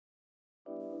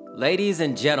Ladies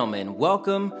and gentlemen,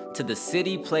 welcome to the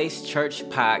City Place Church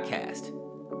podcast.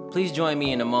 Please join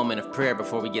me in a moment of prayer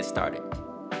before we get started.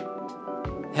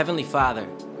 Heavenly Father,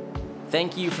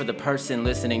 thank you for the person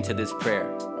listening to this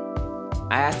prayer.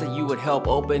 I ask that you would help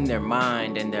open their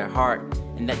mind and their heart,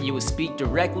 and that you would speak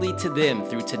directly to them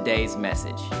through today's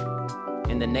message.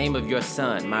 In the name of your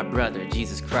Son, my brother,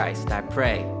 Jesus Christ, I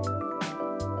pray.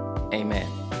 Amen.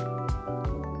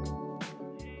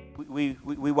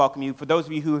 We welcome you. For those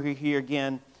of you who are here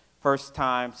again, first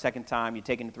time, second time, you're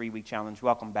taking the 3-week challenge,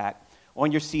 welcome back.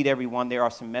 On your seat, everyone, there are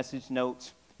some message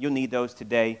notes. You'll need those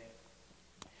today.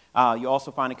 You'll also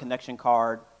find a connection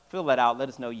card. Fill that out. Let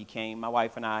us know you came. My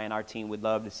wife and I and our team would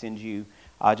love to send you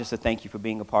just a thank you for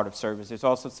being a part of service. There's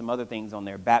also some other things on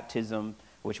there. Baptism,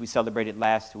 which we celebrated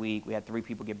last week. We had 3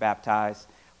 people get baptized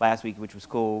last week, which was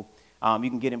cool. You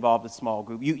can get involved in a small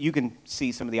group. You can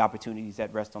see some of the opportunities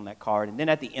that rest on that card. And then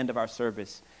at the end of our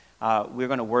service, we're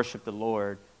going to worship the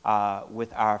Lord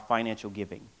with our financial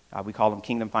giving. We call them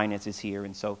Kingdom Finances here.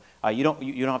 And so you don't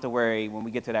have to worry when we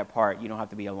get to that part. You don't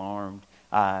have to be alarmed.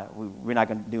 We're not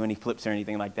going to do any flips or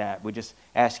anything like that. We just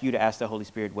ask you to ask the Holy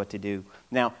Spirit what to do.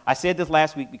 Now, I said this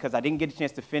last week because I didn't get a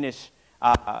chance to finish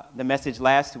the message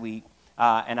last week.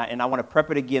 And I want to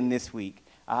prep it again this week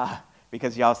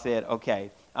because y'all said, okay.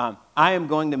 I am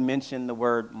going to mention the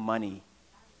word money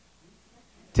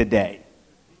today.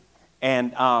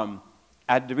 And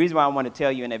the reason why I want to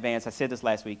tell you in advance, I said this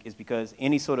last week, is because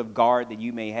any sort of guard that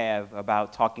you may have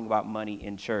about talking about money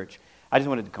in church, I just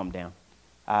wanted to come down.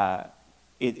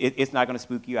 It's not going to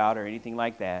spook you out or anything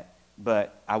like that,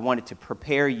 but I wanted to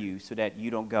prepare you so that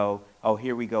you don't go, oh,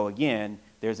 here we go again,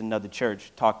 there's another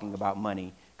church talking about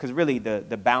money. Because really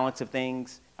the balance of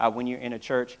things when you're in a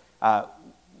church,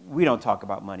 we don't talk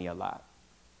about money a lot.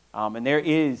 And there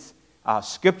is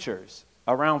scriptures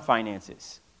around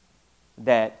finances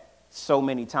that so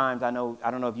many times, I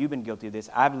don't know if you've been guilty of this,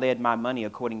 I've led my money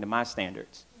according to my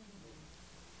standards.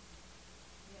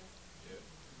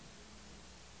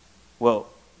 Well,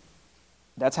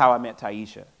 that's how I met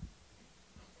Taisha.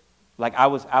 Like I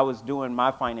was doing my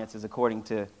finances according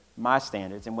to my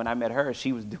standards, and when I met her,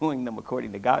 she was doing them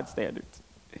according to God's standards.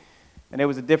 And there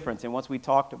was a difference, and once we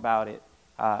talked about it,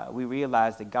 we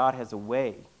realized that God has a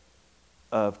way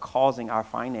of causing our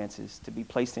finances to be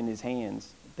placed in his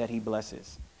hands that he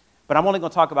blesses. But I'm only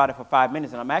going to talk about it for 5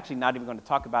 minutes, and I'm actually not even going to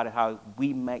talk about it how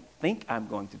we might think I'm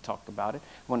going to talk about it.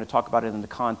 I'm going to talk about it in the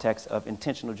context of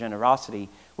intentional generosity,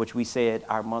 which we said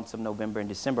our months of November and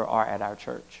December are at our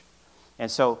church.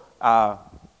 And so,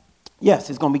 yes,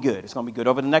 it's going to be good. It's going to be good.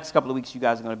 Over the next couple of weeks, you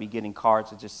guys are going to be getting cards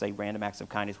that just say random acts of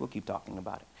kindness. We'll keep talking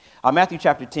about it. Matthew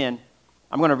chapter 10.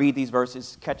 I'm going to read these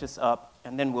verses, catch us up,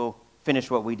 and then we'll finish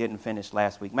what we didn't finish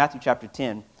last week. Matthew chapter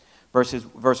 10,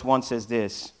 verse 1 says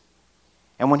this.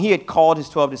 And when he had called his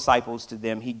 12 disciples to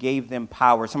them, he gave them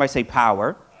power. Somebody say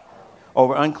power.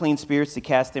 Over unclean spirits to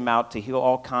cast them out, to heal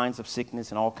all kinds of sickness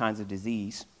and all kinds of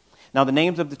disease. Now the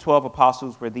names of the 12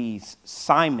 apostles were these: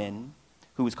 Simon,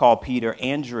 who was called Peter,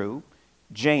 Andrew,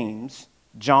 James,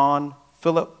 John,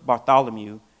 Philip,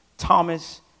 Bartholomew,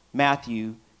 Thomas,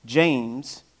 Matthew,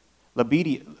 James,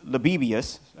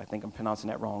 Lebbeus, I think I'm pronouncing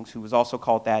that wrong, who was also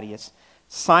called Thaddeus,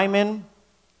 Simon,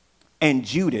 and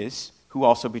Judas, who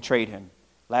also betrayed him.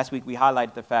 Last week we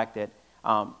highlighted the fact that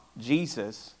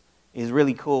Jesus is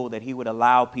really cool that he would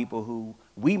allow people who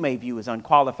we may view as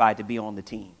unqualified to be on the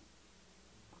team.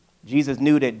 Jesus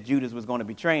knew that Judas was going to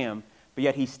betray him, but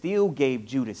yet he still gave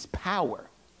Judas power.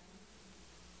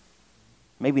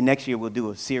 Maybe next year we'll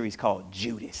do a series called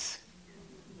Judas.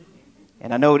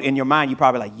 And I know in your mind, you're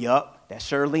probably like, yup, that's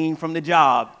Shirlene from The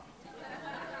Job.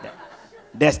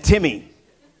 That's Timmy.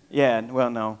 Yeah,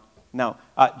 well, no.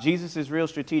 Jesus is real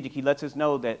strategic. He lets us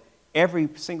know that every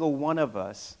single one of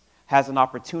us has an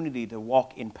opportunity to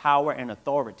walk in power and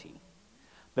authority.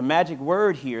 The magic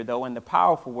word here, though, and the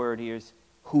powerful word here is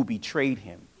who betrayed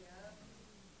him.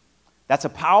 That's a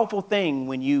powerful thing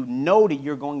when you know that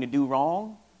you're going to do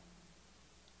wrong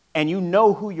and you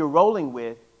know who you're rolling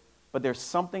with, but there's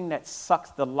something that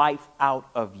sucks the life out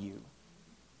of you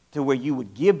to where you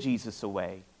would give Jesus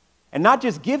away. And not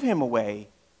just give him away,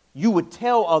 you would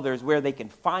tell others where they can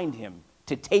find him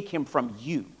to take him from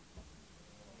you.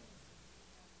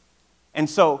 And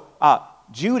so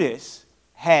Judas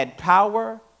had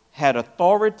power, had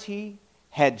authority,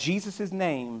 had Jesus'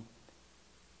 name,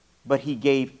 but he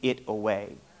gave it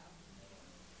away.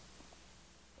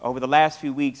 Over the last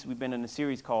few weeks, we've been in a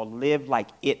series called Live Like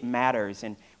It Matters,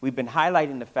 and we've been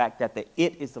highlighting the fact that the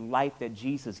it is the life that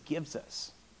Jesus gives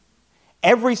us.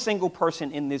 Every single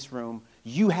person in this room,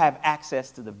 you have access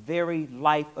to the very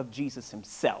life of Jesus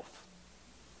himself.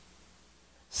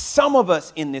 Some of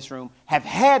us in this room have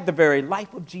had the very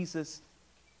life of Jesus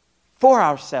for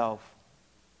ourselves,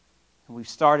 and we've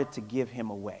started to give him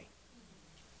away.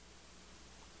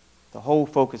 The whole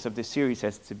focus of this series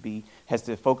has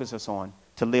to focus us on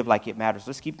to live like it matters.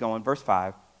 Let's keep going. Verse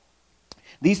 5.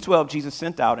 These 12 Jesus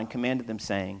sent out and commanded them,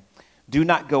 saying, do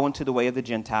not go into the way of the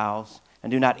Gentiles,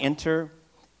 and do not enter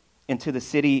into the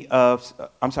city of,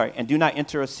 and do not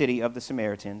enter a city of the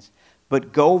Samaritans,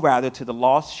 but go rather to the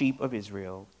lost sheep of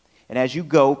Israel. And as you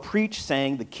go, preach,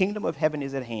 saying, the kingdom of heaven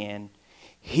is at hand.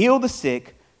 Heal the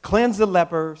sick, cleanse the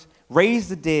lepers, raise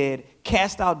the dead,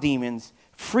 cast out demons.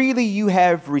 Freely you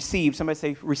have received. Somebody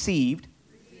say received.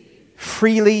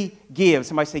 Freely give.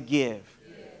 Somebody say give.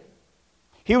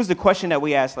 Here was the question that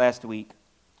we asked last week.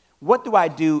 What do I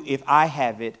do if I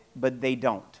have it, but they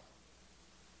don't?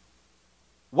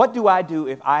 What do I do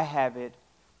if I have it,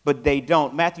 but they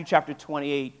don't? Matthew chapter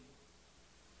 28,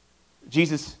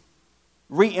 Jesus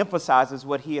re-emphasizes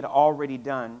what he had already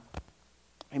done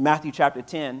in Matthew chapter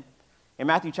 10. In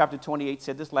Matthew chapter 28,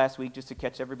 said this last week just to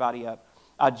catch everybody up.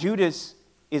 Judas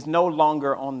is no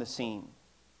longer on the scene.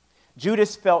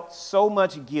 Judas felt so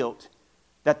much guilt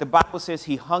that the Bible says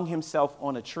he hung himself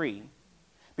on a tree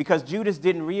because Judas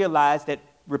didn't realize that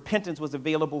repentance was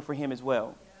available for him as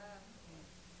well.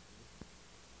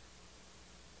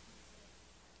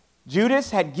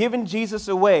 Judas had given Jesus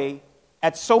away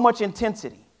at so much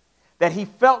intensity that he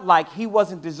felt like he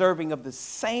wasn't deserving of the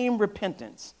same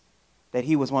repentance that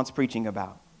he was once preaching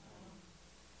about.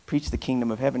 Preach the kingdom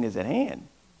of heaven is at hand.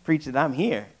 Preach that I'm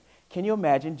here. Can you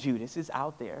imagine Judas is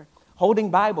out there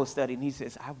holding Bible study and he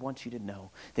says, I want you to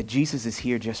know that Jesus is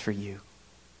here just for you.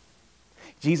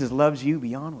 Jesus loves you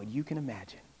beyond what you can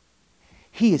imagine.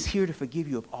 He is here to forgive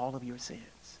you of all of your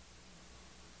sins.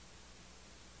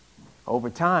 Over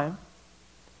time,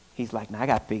 he's like, now I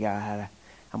got to figure out how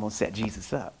I'm going to set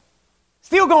Jesus up.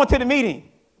 Still going to the meeting.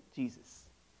 Jesus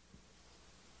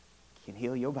can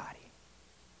heal your body.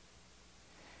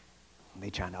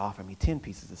 They trying to offer me 10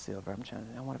 pieces of silver.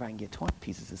 I wonder if I can get 20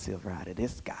 pieces of silver out of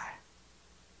this guy.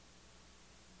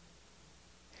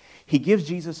 He gives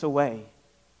Jesus away.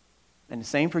 And the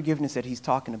same forgiveness that he's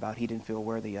talking about, he didn't feel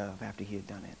worthy of after he had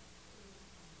done it.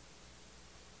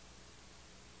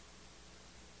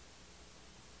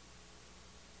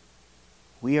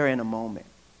 We are in a moment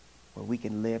where we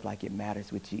can live like it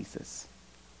matters with Jesus.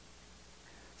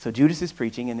 So Judas is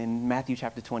preaching, and in Matthew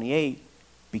chapter 28,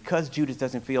 because Judas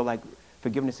doesn't feel like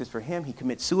forgiveness is for him, he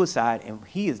commits suicide, and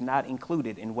he is not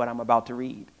included in what I'm about to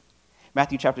read.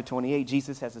 Matthew chapter 28,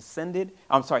 Jesus has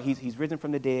he's risen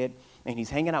from the dead, and he's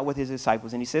hanging out with his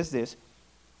disciples, and he says this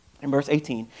in verse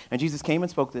 18, and Jesus came and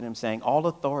spoke to them, saying, all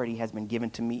authority has been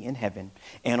given to me in heaven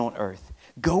and on earth.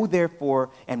 Go therefore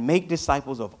and make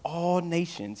disciples of all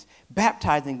nations,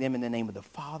 baptizing them in the name of the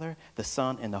Father, the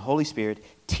Son, and the Holy Spirit,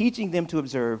 teaching them to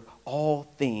observe all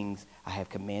things I have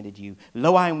commanded you.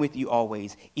 Lo, I am with you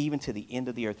always, even to the end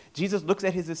of the earth. Jesus looks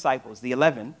at his disciples, the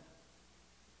 11,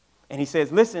 and he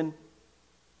says, listen,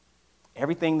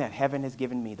 everything that heaven has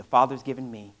given me, the Father's given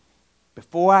me,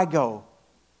 before I go,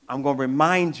 I'm going to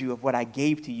remind you of what I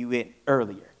gave to you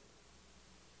earlier.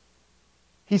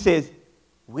 He says,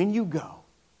 when you go,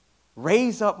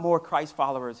 raise up more Christ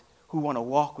followers who want to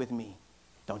walk with me.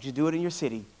 Don't just do it in your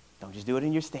city. Don't just do it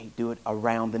in your state. Do it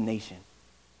around the nation.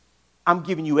 I'm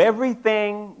giving you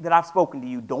everything that I've spoken to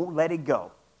you. Don't let it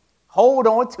go. Hold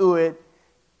on to it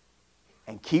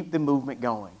and keep the movement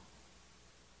going.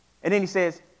 And then he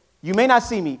says, you may not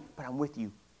see me, but I'm with you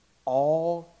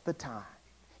all the time.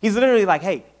 He's literally like,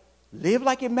 hey, live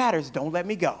like it matters. Don't let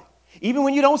me go. Even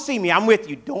when you don't see me, I'm with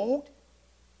you. Don't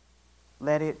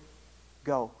let it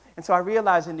go. And so I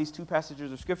realized in these two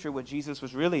passages of Scripture what Jesus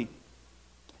was really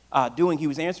doing. He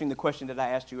was answering the question that I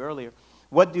asked you earlier.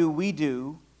 What do we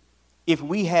do if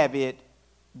we have it,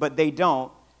 but they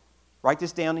don't? Write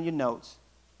this down in your notes.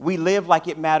 We live like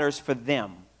it matters for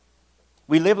them.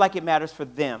 We live like it matters for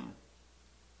them.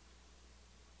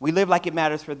 We live like it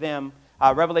matters for them.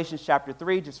 Revelation chapter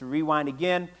 3, just to rewind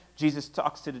again, Jesus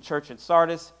talks to the church at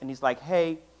Sardis, and he's like,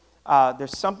 hey,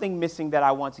 there's something missing that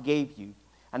I once gave you.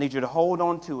 I need you to hold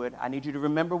on to it. I need you to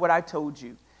remember what I told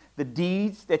you. The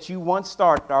deeds that you once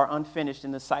started are unfinished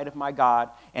in the sight of my God,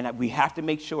 and we have to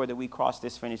make sure that we cross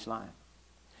this finish line.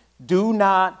 Do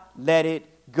not let it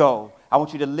go. I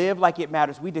want you to live like it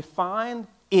matters. We define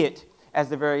it as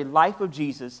the very life of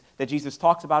Jesus that Jesus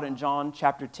talks about in John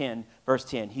chapter 10, verse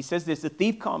 10. He says this, the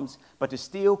thief comes but to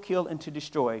steal, kill, and to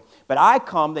destroy. But I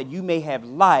come that you may have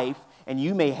life and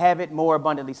you may have it more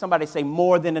abundantly. Somebody say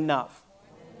more than enough.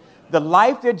 The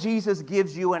life that Jesus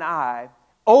gives you and I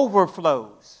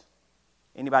overflows.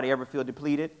 Anybody ever feel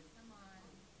depleted?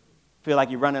 Feel like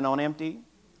you're running on empty?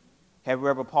 Have we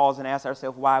ever paused and asked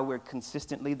ourselves why we're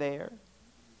consistently there?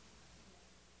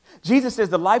 Jesus says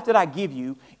the life that I give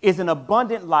you is an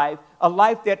abundant life, a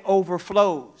life that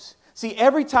overflows. See,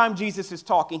 every time Jesus is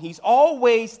talking, he's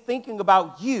always thinking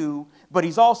about you, but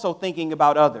he's also thinking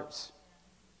about others.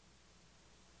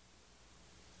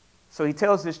 So he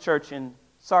tells this church in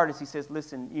Sardis, he says,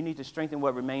 listen, you need to strengthen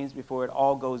what remains before it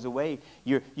all goes away.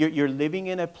 You're living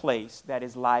in a place that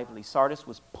is lively. Sardis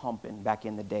was pumping back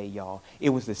in the day, y'all. It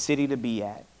was the city to be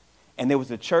at. And there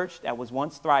was a church that was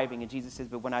once thriving, and Jesus says,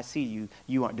 but when I see you,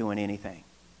 you aren't doing anything.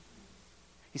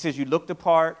 He says, you look the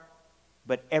part,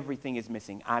 but everything is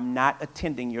missing. I'm not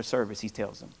attending your service, he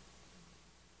tells them.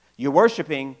 You're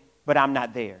worshiping, but I'm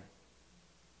not there.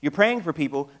 You're praying for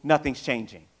people, nothing's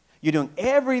changing. You're doing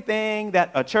everything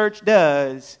that a church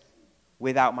does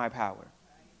without my power.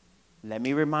 Let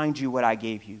me remind you what I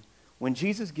gave you. When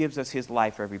Jesus gives us his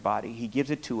life, everybody, he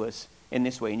gives it to us in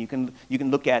this way. And you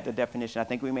can look at the definition. I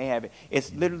think we may have it.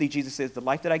 It's literally, Jesus says, the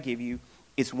life that I give you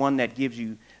is one that gives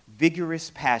you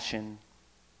vigorous passion,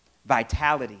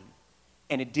 vitality,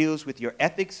 and it deals with your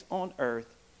ethics on earth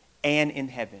and in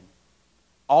heaven.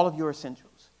 All of your essentials.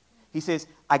 He says,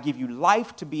 I give you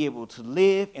life to be able to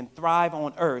live and thrive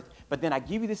on earth, but then I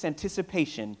give you this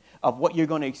anticipation of what you're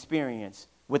going to experience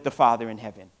with the Father in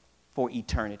heaven for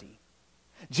eternity.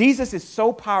 Jesus is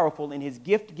so powerful in his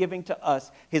gift giving to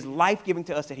us, his life giving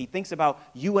to us, that he thinks about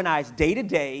you and I's day to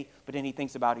day, but then he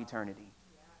thinks about eternity.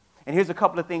 And here's a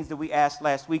couple of things that we asked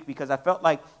last week, because I felt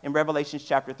like in Revelation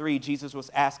chapter 3, Jesus was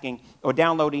asking or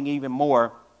downloading even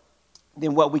more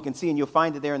than what we can see, and you'll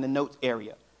find it there in the notes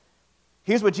area.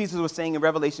 Here's what Jesus was saying in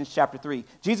Revelation chapter 3.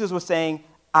 Jesus was saying,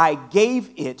 I gave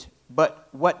it, but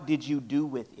what did you do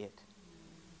with it?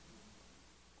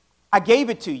 I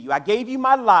gave it to you. I gave you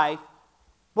my life,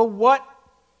 but what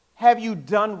have you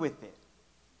done with it?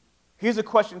 Here's a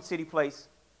question, City Place,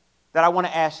 that I want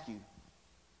to ask you.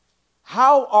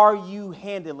 How are you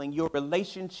handling your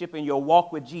relationship and your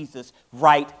walk with Jesus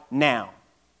right now?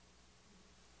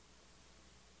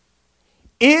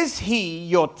 Is he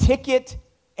your ticket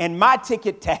and my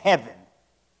ticket to heaven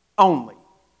only?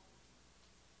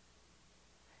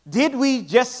 Did we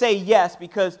just say yes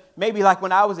because maybe like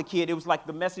when I was a kid, it was like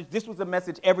the message, this was the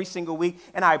message every single week,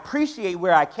 and I appreciate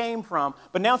where I came from,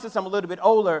 but now since I'm a little bit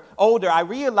older, I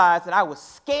realized that I was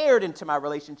scared into my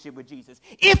relationship with Jesus.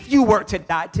 If you were to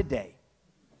die today,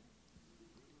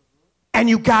 and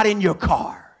you got in your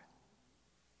car,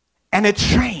 and a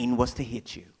train was to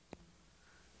hit you,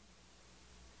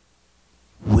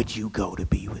 would you go to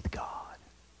be with God?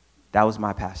 That was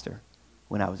my pastor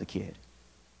when I was a kid.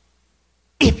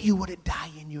 If you were to die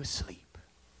in your sleep.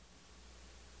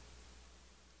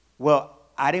 Well,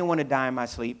 I didn't want to die in my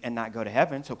sleep and not go to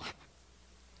heaven, so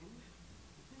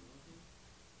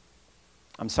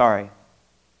I'm sorry.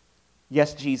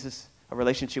 Yes, Jesus, a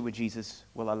relationship with Jesus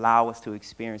will allow us to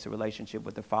experience a relationship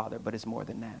with the Father, but it's more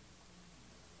than that.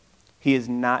 He is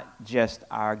not just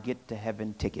our get to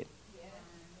heaven ticket.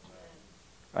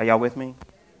 Are y'all with me?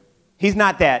 He's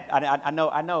not that. I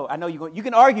know you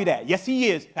can argue that. Yes, he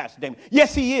is, Pastor Damon.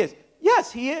 Yes, he is.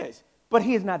 Yes, he is. But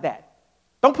he is not that.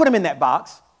 Don't put him in that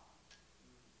box.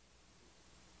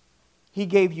 He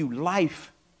gave you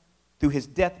life through his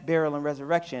death, burial, and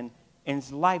resurrection, and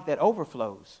it's life that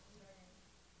overflows.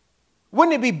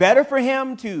 Wouldn't it be better for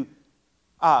him to,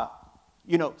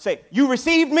 say, you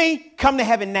received me, come to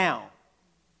heaven now?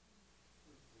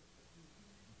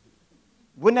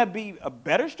 Wouldn't that be a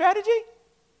better strategy?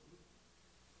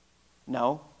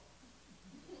 No.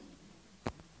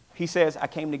 He says, I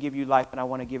came to give you life, and I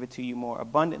want to give it to you more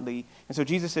abundantly. And so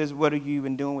Jesus says, what are you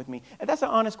even doing with me? And that's an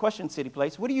honest question, City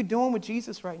Place. What are you doing with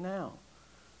Jesus right now?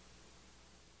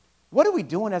 What are we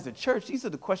doing as a church? These are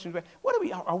the questions. What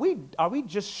are we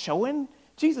just showing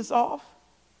Jesus off?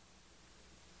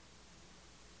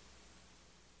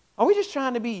 Are we just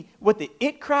trying to be what the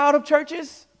it crowd of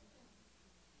churches?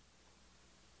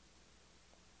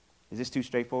 Is this too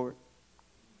straightforward?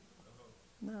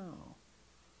 No.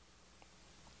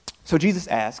 So Jesus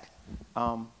asked,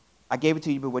 I gave it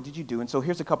to you, but what did you do? And so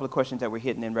here's a couple of questions that we're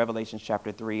hitting in Revelation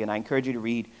chapter 3, and I encourage you to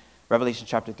read Revelation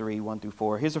chapter 3, 1 through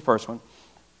 4. Here's the first one.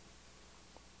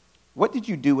 What did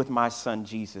you do with my son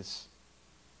Jesus,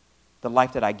 the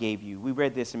life that I gave you? We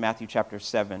read this in Matthew chapter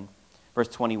 7, verse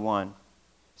 21. It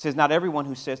says, not everyone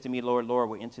who says to me, Lord, Lord,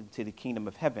 will enter into the kingdom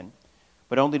of heaven,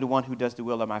 but only the one who does the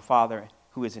will of my Father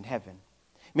who is in heaven.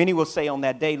 Many will say on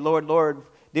that day, Lord, Lord,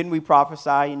 didn't we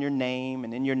prophesy in your name,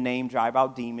 and in your name drive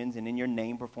out demons, and in your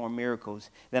name perform miracles?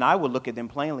 Then I will look at them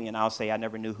plainly, and I'll say, I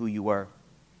never knew who you were.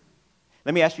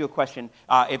 Let me ask you a question.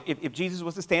 If Jesus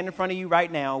was to stand in front of you right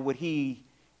now, would he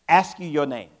ask you your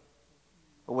name?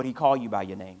 Or would he call you by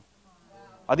your name?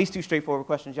 Are these two straightforward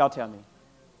questions? Y'all tell me.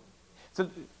 So,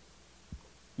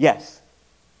 yes.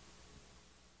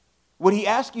 Would he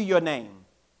ask you your name?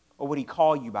 Or would he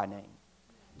call you by name?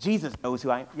 Jesus knows who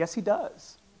I am. Yes, he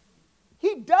does.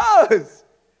 He does.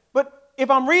 But if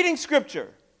I'm reading scripture,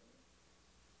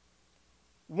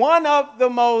 one of the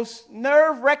most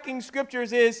nerve-wracking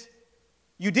scriptures is,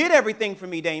 you did everything for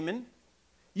me, Damon.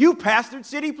 You pastored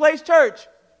City Place Church.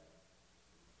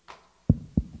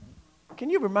 Can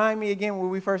you remind me again where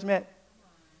we first met?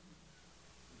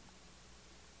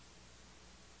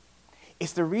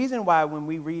 It's the reason why when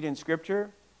we read in scripture,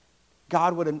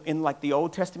 God would, in like the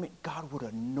Old Testament, God would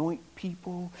anoint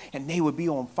people and they would be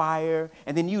on fire.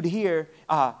 And then you'd hear,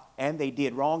 and they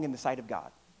did wrong in the sight of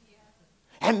God. Yeah.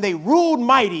 And they ruled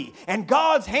mighty and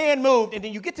God's hand moved. And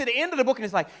then you get to the end of the book and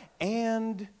it's like,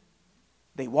 and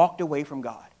they walked away from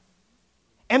God.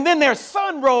 And then their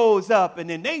son rose up and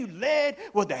then they led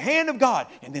with the hand of God.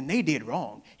 And then they did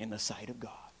wrong in the sight of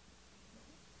God.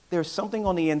 There's something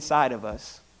on the inside of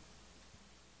us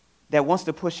that wants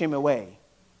to push him away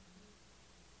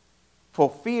for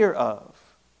fear of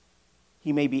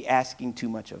he may be asking too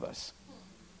much of us.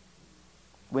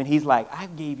 When he's like, I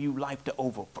gave you life to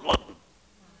overflow.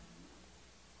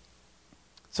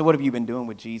 So what have you been doing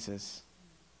with Jesus?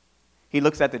 He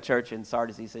looks at the church in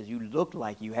Sardis. He says, you look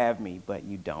like you have me, but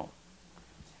you don't.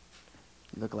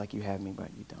 You look like you have me, but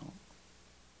you don't.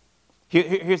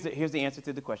 Here's the answer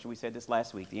to the question. We said this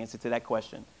last week. The answer to that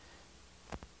question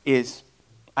is,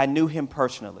 I knew him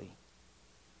personally.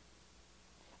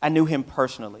 I knew him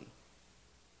personally.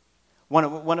 One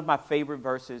of my favorite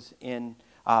verses in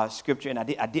Scripture, and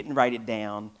I didn't write it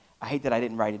down. I hate that I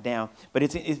didn't write it down, but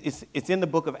it's in the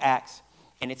book of Acts,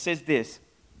 and it says this.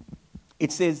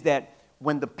 It says that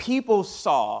when the people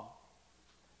saw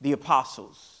the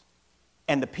apostles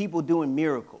and the people doing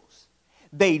miracles,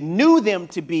 they knew them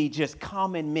to be just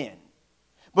common men.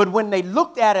 But when they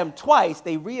looked at them twice,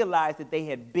 they realized that they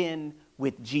had been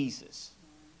with Jesus.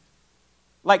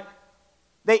 Like,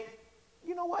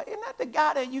 you know what? Isn't that the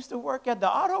guy that used to work at the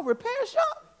auto repair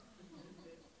shop?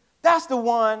 That's the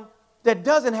one that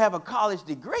doesn't have a college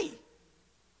degree.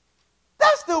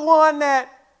 That's the one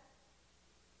that,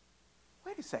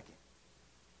 wait a second.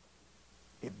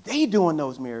 If they doing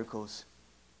those miracles,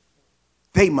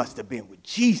 they must have been with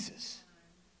Jesus.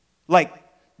 Like,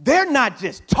 they're not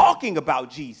just talking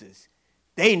about Jesus.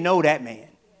 They know that man.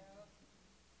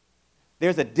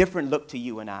 There's a different look to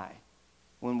you and I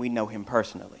when we know him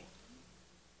personally.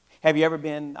 Have you ever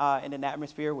been in an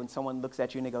atmosphere when someone looks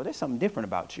at you and they go, there's something different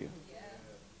about you?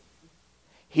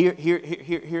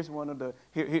 Here's one of the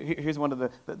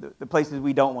places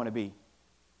we don't want to be,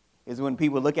 is when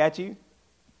people look at you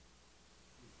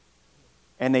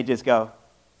and they just go,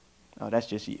 oh, that's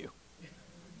just you.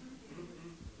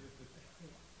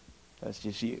 That's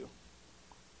just you.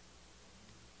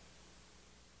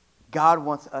 God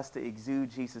wants us to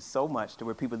exude Jesus so much to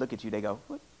where people look at you, they go,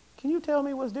 what? Can you tell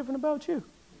me what's different about you?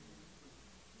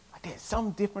 There's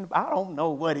something different. I don't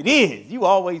know what it is. You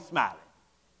always smiling.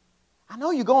 I know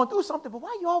you're going through something, but why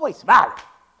are you always smiling?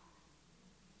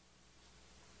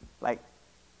 Like,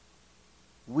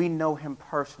 we know him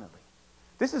personally.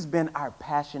 This has been our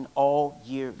passion all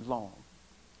year long.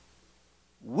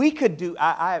 We could do,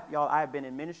 y'all, I've been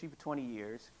in ministry for 20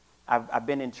 years. I've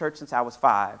been in church since I was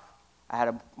 5. I had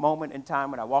a moment in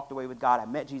time when I walked away with God. I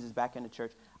met Jesus back in the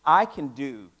church. I can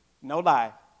do, no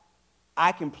lie,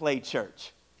 I can play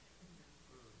church.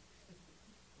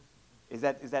 Is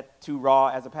that too raw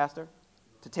as a pastor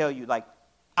to tell you? Like,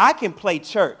 I can play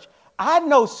church. I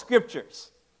know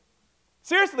scriptures.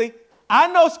 Seriously, I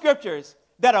know scriptures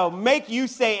that'll make you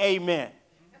say amen.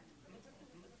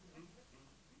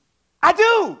 I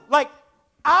do. Like,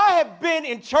 I have been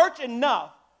in church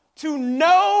enough to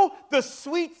know the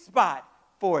sweet spot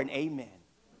for an amen.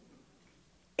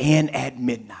 And at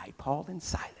midnight, Paul and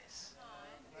Silas.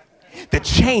 The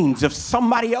chains of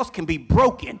somebody else can be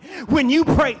broken when you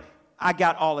pray. I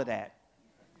got all of that.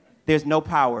 There's no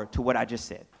power to what I just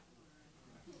said.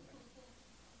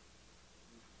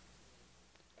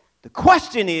 The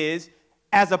question is,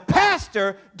 as a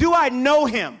pastor, do I know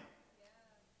him?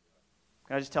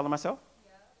 Can I just tell him myself?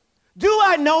 Do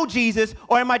I know Jesus,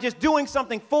 or am I just doing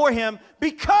something for him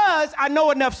because I know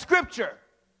enough scripture?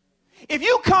 If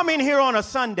you come in here on a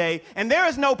Sunday and there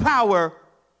is no power,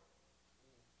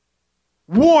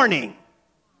 warning.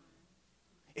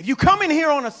 If you come in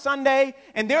here on a Sunday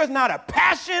and there's not a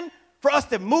passion for us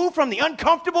to move from the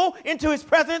uncomfortable into his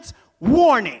presence,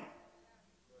 warning.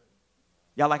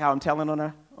 Y'all like how I'm telling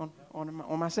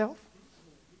on myself?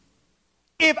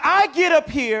 If I get up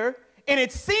here and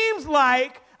it seems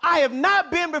like I have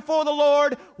not been before the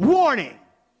Lord. Warning.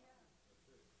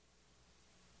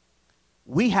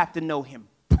 We have to know him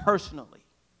personally.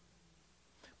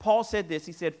 Paul said this.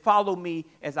 He said, follow me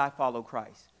as I follow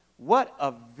Christ. What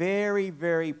a very,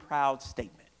 very proud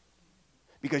statement.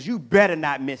 Because you better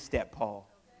not misstep, Paul.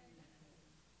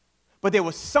 But there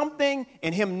was something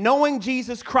in him knowing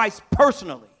Jesus Christ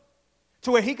personally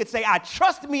to where he could say, I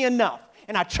trust me enough,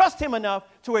 and I trust him enough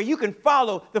to where you can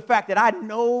follow the fact that I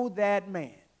know that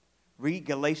man. Read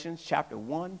Galatians chapter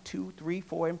 1, 2, 3,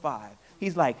 4, and 5.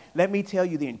 He's like, let me tell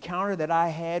you the encounter that I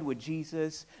had with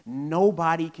Jesus,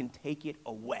 nobody can take it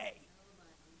away.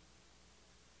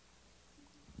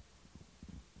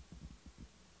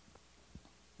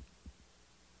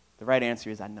 The right answer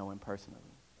is I know him personally.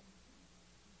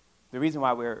 The reason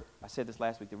why I said this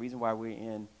last week, the reason why we're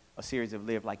in a series of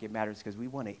Live Like It Matters is because we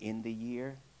want to end the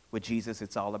year with Jesus.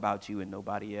 It's all about you and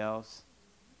nobody else.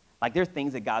 Like there's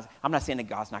things that I'm not saying that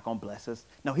God's not going to bless us.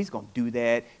 No, he's going to do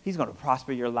that. He's going to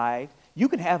prosper your life. You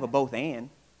can have a both and.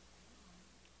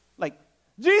 Like,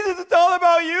 Jesus, it's all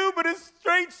about you, but it's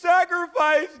straight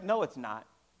sacrifice. No, it's not.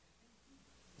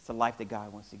 It's a life that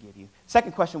God wants to give you.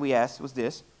 Second question we asked was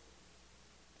this.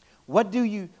 What did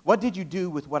you do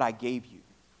with what I gave you?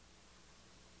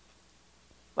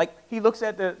 Like, he looks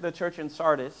at the church in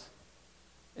Sardis,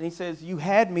 and he says, you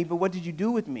had me, but what did you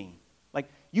do with me? Like,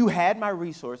 you had my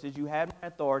resources, you had my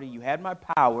authority, you had my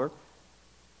power.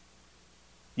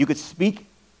 You could speak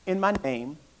in my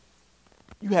name.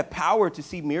 You have power to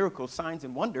see miracles, signs,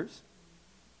 and wonders.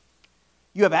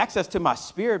 You have access to my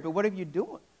spirit, but what are you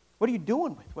doing? What are you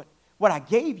doing with what I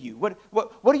gave you? What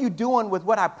are you doing with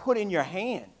what I put in your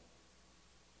hand?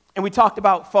 And we talked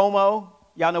about FOMO.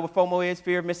 Y'all know what FOMO is,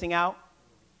 fear of missing out.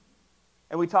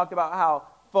 And we talked about how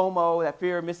FOMO, that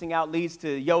fear of missing out, leads to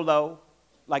YOLO,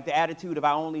 like the attitude of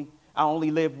I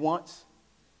only live once.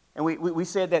 And we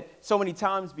said that so many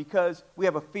times because we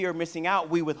have a fear of missing out,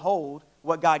 we withhold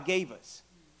what God gave us.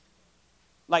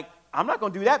 Like, I'm not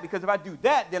going to do that because if I do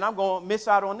that, then I'm going to miss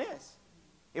out on this.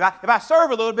 If I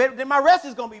serve a little bit, then my rest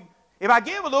is going to be, if I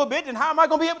give a little bit, then how am I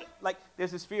going to be able to, like,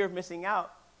 there's this fear of missing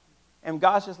out. And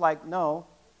God's just like, no.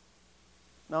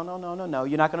 You're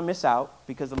not going to miss out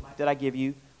because the life that I give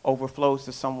you overflows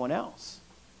to someone else.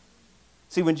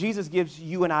 See, when Jesus gives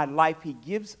you and I life, he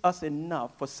gives us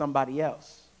enough for somebody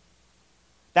else.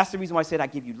 That's the reason why I said I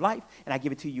give you life and I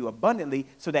give it to you abundantly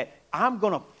so that I'm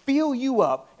going to fill you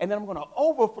up and then I'm going to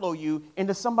overflow you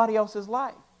into somebody else's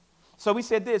life. So we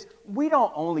said this, we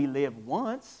don't only live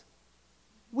once,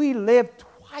 we live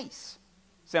twice.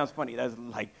 Sounds funny. That's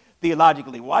like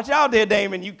theologically. Watch out there,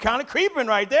 Damon. You kind of creeping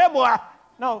right there, boy.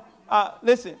 No,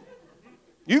 listen.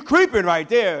 You creeping right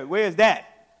there. Where's that?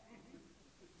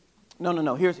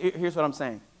 No. Here's what I'm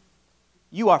saying.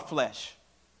 You are flesh.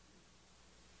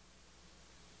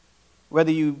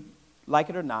 Whether you like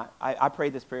it or not, I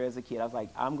prayed this prayer as a kid. I was like,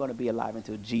 I'm going to be alive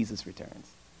until Jesus returns.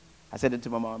 I said it to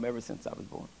my mom ever since I was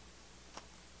born.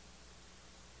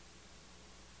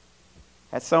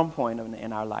 At some point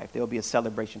in our life, there will be a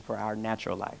celebration for our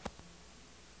natural life.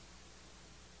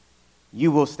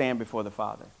 You will stand before the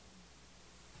Father.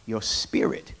 Your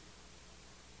spirit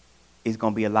is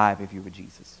going to be alive if you're with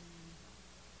Jesus.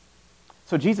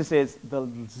 So Jesus says, the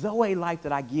Zoe life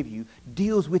that I give you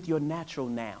deals with your natural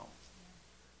now.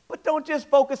 But don't just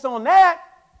focus on that.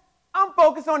 I'm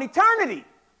focused on eternity.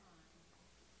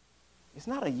 It's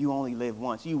not a you only live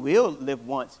once. You will live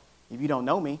once if you don't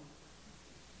know me.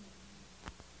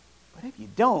 But if you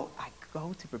don't, I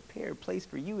go to prepare a place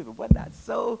for you. If it was not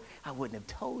so, I wouldn't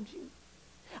have told you.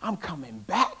 I'm coming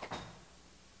back.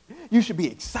 You should be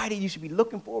excited. You should be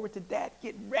looking forward to that.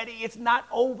 Get ready. It's not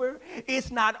over.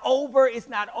 It's not over. It's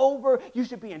not over. You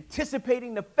should be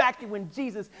anticipating the fact that when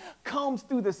Jesus comes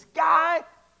through the sky,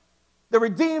 the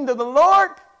redeemed of the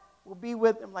Lord will be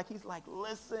with him. Like he's like,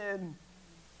 listen,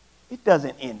 it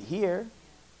doesn't end here.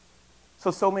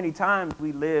 So many times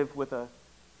we live with a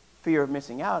fear of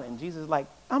missing out. And Jesus is like,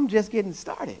 I'm just getting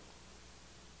started.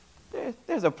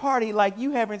 There's a party like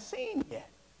you haven't seen yet.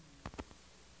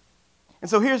 And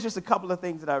so here's just a couple of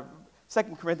things that 2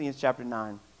 Corinthians chapter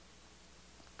 9.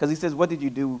 Because he says, what did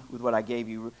you do with what I gave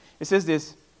you? It says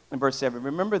this in verse 7.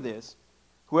 Remember this.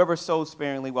 Whoever sows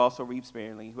sparingly will also reap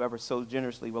sparingly. Whoever sows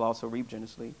generously will also reap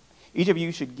generously. Each of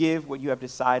you should give what you have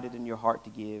decided in your heart to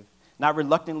give, not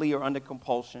reluctantly or under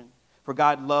compulsion, for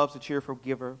God loves a cheerful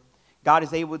giver. God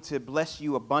is able to bless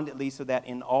you abundantly so that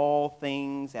in all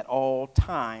things, at all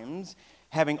times,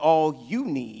 having all you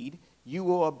need, you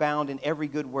will abound in every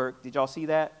good work. Did y'all see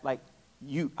that? Like,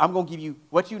 I'm going to give you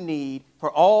what you need for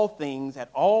all things at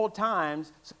all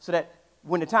times so that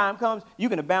when the time comes, you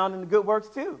can abound in the good works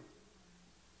too.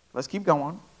 Let's keep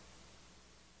going.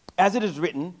 As it is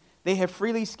written, they have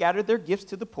freely scattered their gifts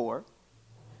to the poor.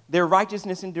 Their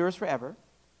righteousness endures forever.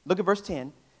 Look at verse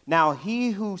 10. Now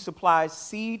he who supplies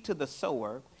seed to the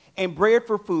sower and bread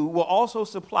for food will also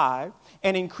supply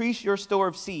and increase your store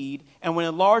of seed, and will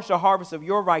enlarge the harvest of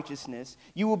your righteousness.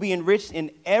 You will be enriched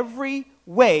in every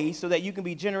way so that you can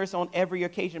be generous on every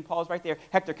occasion. Pause right there.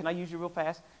 Hector, can I use you real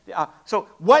fast? So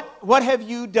what have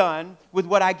you done with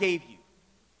what I gave you?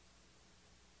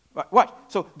 Watch.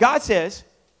 So God says,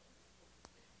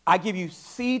 I give you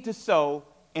seed to sow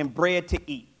and bread to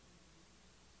eat.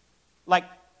 Like,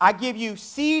 I give you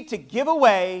seed to give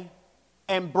away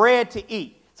and bread to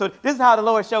eat. So this is how the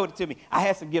Lord showed it to me. I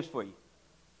had some gifts for you.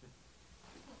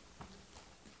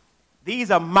 These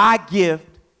are my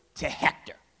gift to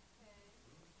Hector.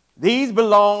 These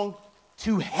belong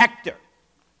to Hector.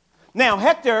 Now,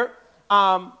 Hector,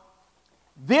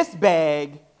 this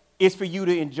bag is for you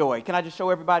to enjoy. Can I just show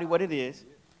everybody what it is?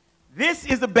 This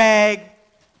is a bag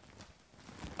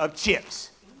of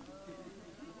chips.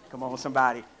 Come on,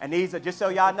 somebody. And these are, just so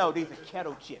y'all know, these are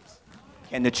kettle chips.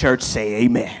 Can the church say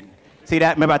amen? See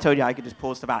that? Remember I told you I could just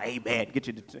pull stuff out. Amen. Get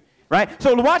you to, right?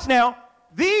 So watch now.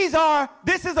 This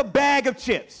is a bag of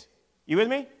chips. You with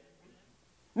me?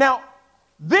 Now,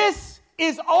 this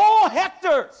is all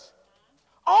Hector's.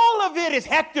 All of it is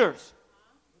Hector's.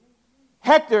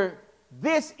 Hector,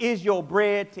 this is your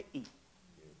bread to eat.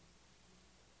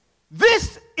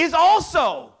 This is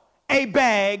also a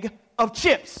bag of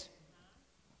chips.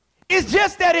 It's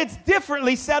just that it's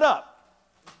differently set up.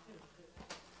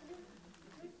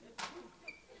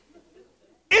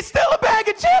 It's still a bag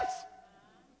of chips.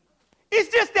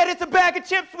 It's just that it's a bag of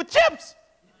chips with chips.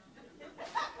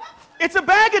 It's a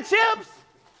bag of chips.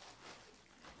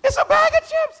 It's a bag of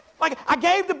chips. Like, I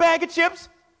gave the bag of chips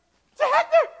to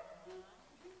Hector.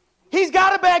 He's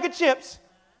got a bag of chips.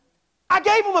 I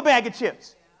gave him a bag of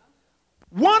chips.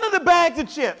 One of the bags of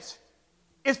chips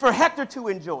is for Hector to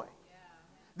enjoy.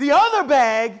 The other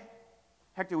bag,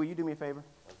 Hector, will you do me a favor?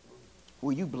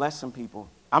 Will you bless some people?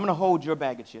 I'm going to hold your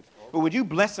bag of chips. But would you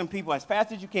bless some people as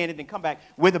fast as you can and then come back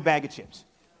with a bag of chips?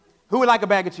 Who would like a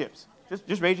bag of chips?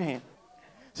 Just raise your hand.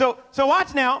 So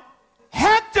watch now.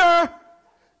 Hector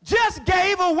just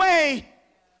gave away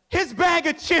his bag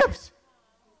of chips.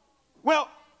 Well,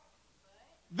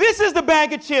 this is the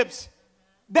bag of chips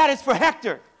that is for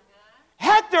Hector.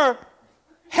 Hector,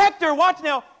 watch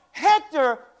now.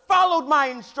 Hector followed my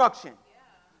instruction.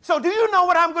 So do you know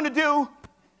what I'm going to do?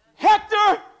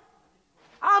 Hector,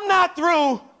 I'm not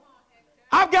through.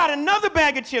 I've got another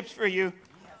bag of chips for you.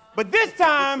 But this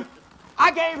time,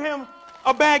 I gave him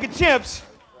a bag of chips.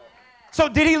 So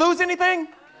did he lose anything?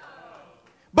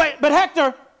 But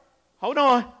Hector, hold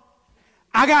on.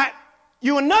 I got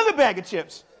you another bag of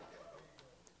chips.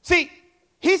 See,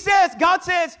 God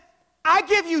says, I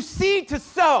give you seed to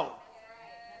sow.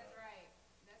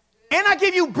 And I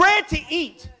give you bread to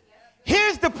eat.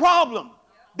 Here's the problem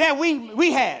that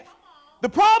we have. The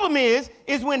problem is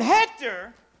when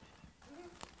Hector,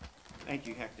 thank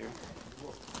you, Hector.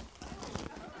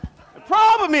 The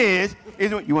problem is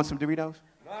when, you want some Doritos?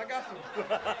 No, I got some.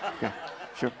 Okay,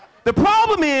 sure. The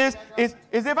problem is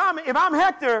if I'm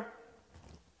Hector,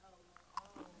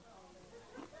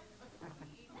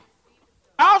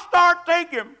 I'll start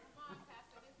taking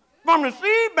from the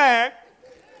seed bag,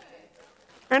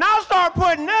 and I'll start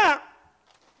putting that,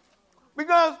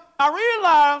 because I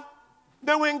realized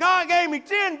that when God gave me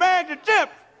 10 bags of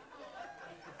chips,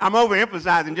 I'm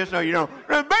overemphasizing just so you know, it's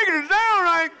making it sound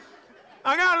like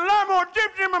I got a lot more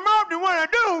chips in my mouth than what I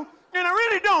do, and I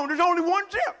really don't. There's only one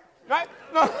chip, right?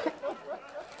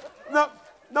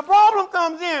 The problem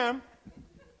comes in,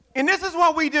 and this is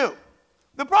what we do.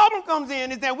 The problem comes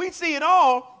in is that we see it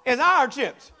all as our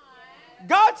chips.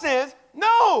 God says,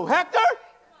 no, Hector,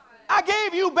 I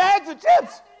gave you bags of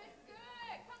chips.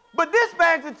 But this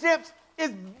bag of chips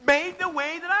is made the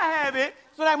way that I have it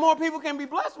so that more people can be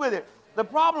blessed with it. The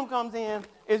problem comes in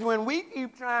is when we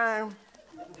keep trying,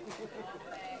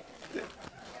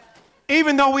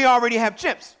 even though we already have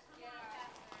chips.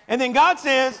 And then God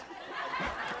says,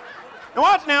 now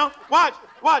watch now,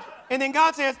 watch. And then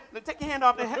God says, take your hand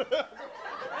off the head.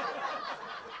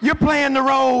 You're playing the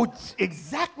role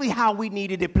exactly how we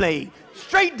needed it played.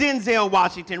 Straight Denzel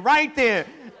Washington, right there.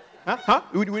 Huh?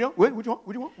 What do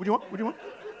you want?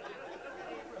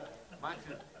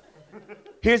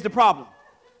 Here's the problem.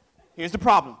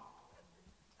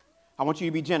 I want you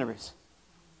to be generous.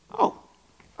 Oh,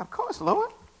 of course,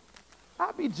 Lord.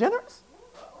 I'll be generous.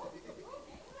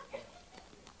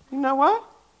 You know what?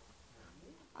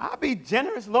 I'll be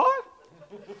generous, Lord.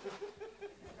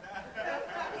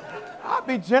 I'll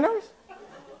be generous.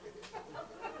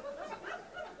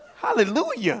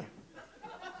 Hallelujah.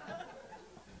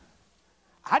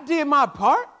 I did my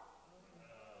part.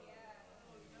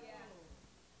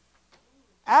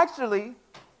 Actually,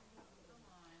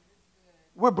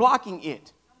 we're blocking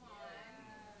it.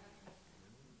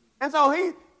 And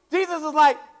so Jesus is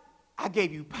like, I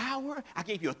gave you power, I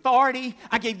gave you authority,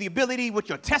 I gave you the ability with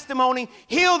your testimony,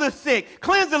 heal the sick,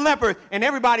 cleanse the lepers, and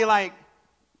everybody like,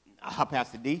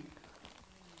 Pastor D.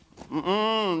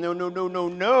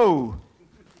 No.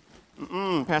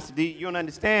 Pastor D, you don't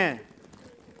understand.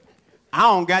 I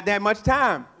don't got that much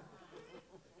time.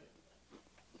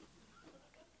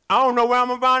 I don't know where I'm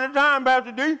going to find the time,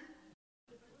 Pastor D.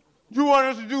 You want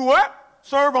us to do what?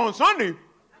 Serve on Sunday.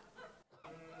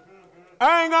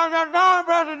 I ain't got that time,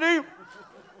 Pastor D.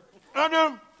 I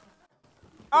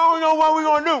don't know what we're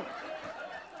going to do.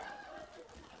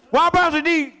 Why Pastor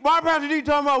D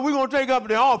talking about we're going to take up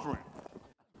the offering?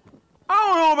 I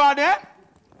don't know about that.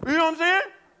 You know what I'm saying?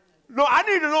 No, I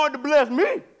need the Lord to bless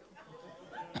me.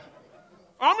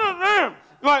 I'm just saying,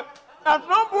 like, at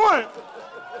some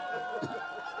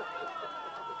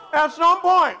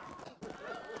point,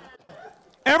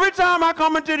 every time I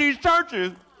come into these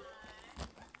churches,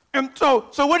 and so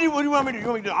what do you want me to do? You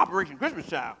want me to do Operation Christmas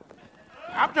Child?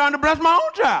 I'm trying to bless my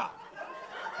own child.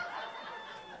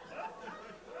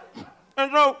 And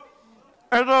so,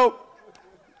 I'm going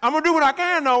to do what I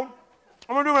can, though.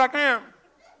 I'm going to do what I can.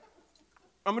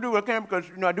 I'm going to do what I can because,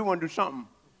 I do want to do something.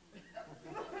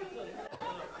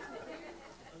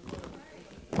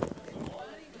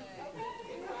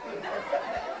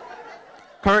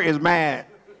 Kurt is mad.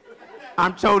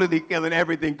 I'm totally killing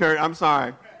everything, Kurt. I'm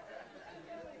sorry.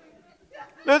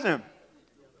 Listen,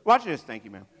 watch this. Thank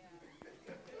you, man.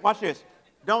 Watch this.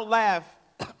 Don't laugh.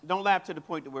 Don't laugh to the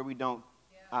point to where we don't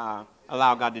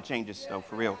allow God to change us, though,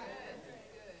 for real.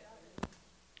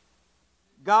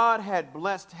 God had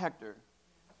blessed Hector,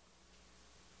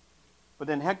 but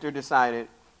then Hector decided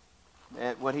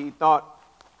that what he thought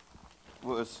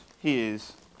was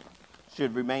his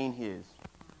should remain his.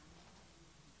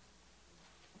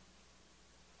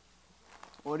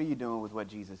 What are you doing with what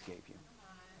Jesus gave you?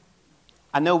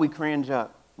 I know we cringe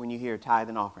up when you hear tithe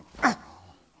and offering. I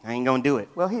ain't going to do it.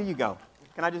 Well, here you go.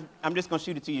 I'm just going to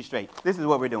shoot it to you straight. This is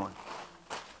what we're doing.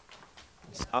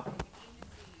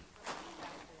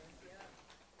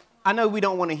 I know we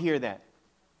don't want to hear that.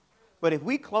 But if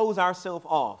we close ourselves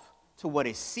off to what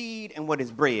is seed and what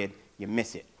is bread, you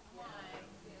miss it.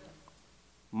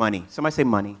 Money. Somebody say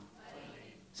money.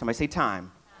 Somebody say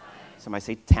time. Somebody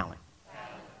say talent.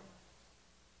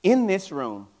 In this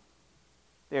room,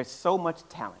 there's so much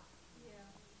talent.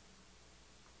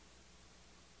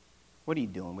 What are you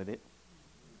doing with it?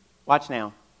 Watch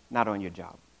now, not on your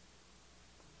job,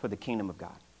 for the kingdom of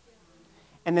God.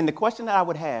 And then the question that I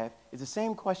would have is the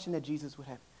same question that Jesus would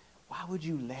have. Why would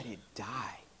you let it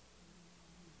die?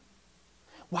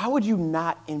 Why would you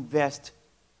not invest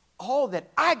all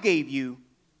that I gave you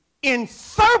in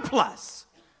surplus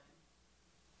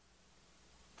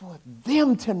for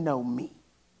them to know me?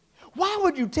 Why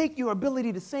would you take your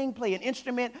ability to sing, play an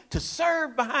instrument, to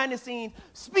serve behind the scenes,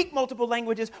 speak multiple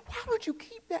languages? Why would you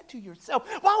keep that to yourself?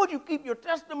 Why would you keep your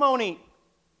testimony?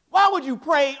 Why would you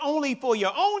pray only for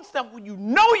your own stuff when you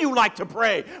know you like to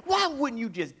pray? Why wouldn't you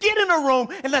just get in a room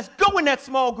and let's go in that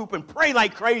small group and pray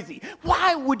like crazy?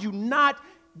 Why would you not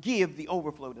give the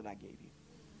overflow that I gave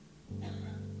you?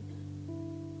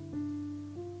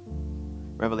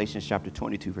 Revelation chapter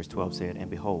 22, verse 12 said, "And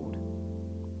behold,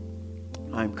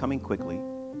 I am coming quickly,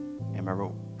 and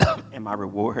my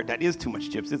reward," that is too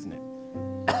much chips, isn't it?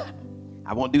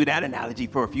 I won't do that analogy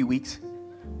for a few weeks.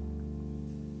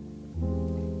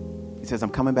 He says,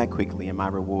 "I'm coming back quickly, and my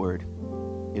reward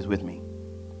is with me,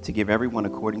 to give everyone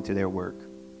according to their work."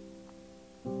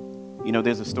 You know,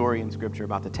 there's a story in Scripture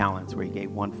about the talents where he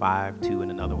gave one 5, 2, and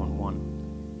another one 1.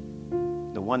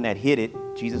 The one that hid it,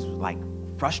 Jesus was like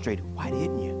frustrated. "Why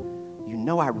didn't you? You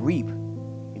know I reap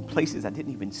in places I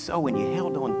didn't even sow, and you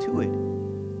held on to it."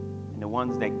 And the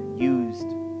ones that used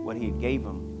what he gave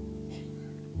them,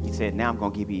 he said, "Now I'm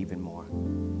going to give you even more."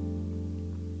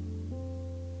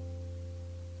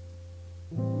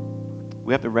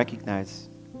 We have to recognize,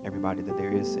 everybody, that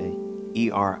there is a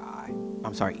EROI,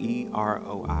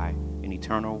 an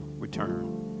eternal return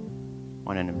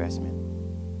on an investment.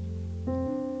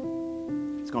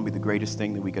 It's going to be the greatest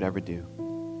thing that we could ever do.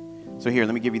 So here,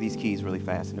 let me give you these keys really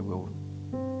fast, and then we'll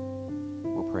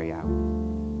pray out.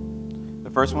 The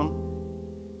first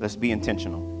one, let's be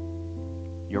intentional.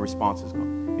 Your response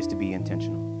is to be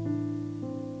intentional.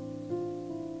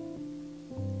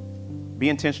 Be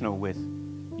intentional with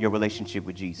your relationship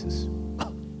with Jesus.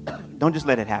 Don't just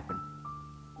let it happen.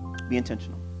 Be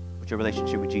intentional with your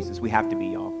relationship with Jesus. We have to be,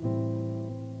 y'all.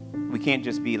 We can't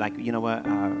just be like, you know what,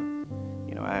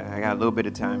 I got a little bit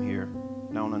of time here.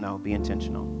 No. Be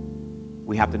intentional.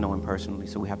 We have to know him personally,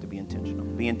 so we have to be intentional.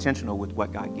 Be intentional with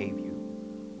what God gave you.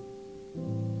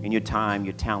 And your time,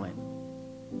 your talent,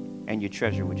 and your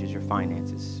treasure, which is your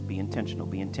finances. Be intentional,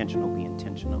 be intentional, be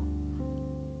intentional.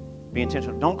 Be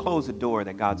intentional. Don't close the door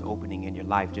that God's opening in your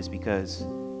life just because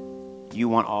you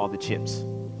want all the chips.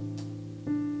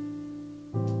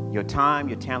 Your time,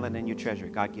 your talent, and your treasure.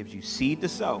 God gives you seed to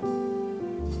sow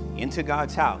into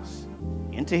God's house,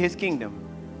 into his kingdom,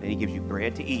 then he gives you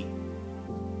bread to eat.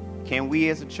 Can we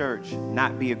as a church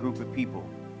not be a group of people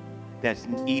that's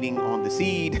eating on the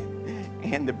seed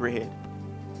and the bread?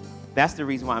 That's the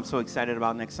reason why I'm so excited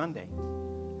about next Sunday.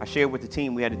 I shared with the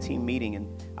team, we had a team meeting,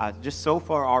 and just so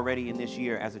far already in this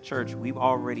year as a church, we've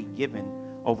already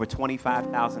given over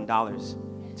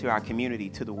 $25,000 to our community,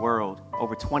 to the world.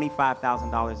 Over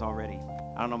 $25,000 already.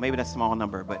 I don't know, maybe that's a small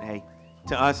number, but hey,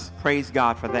 to us, praise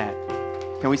God for that.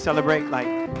 Can we celebrate? Like,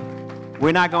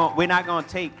 we're not going to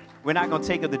take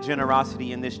of the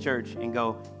generosity in this church and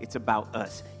go, it's about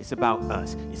us. It's about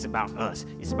us. It's about us.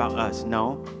 It's about us.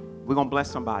 No, we're going to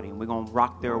bless somebody and we're going to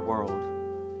rock their world.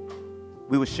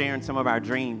 We were sharing some of our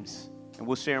dreams, and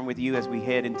we'll share them with you as we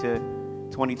head into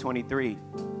 2023.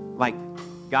 Like,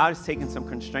 God is taking some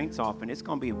constraints off, and it's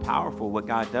going to be powerful what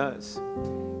God does.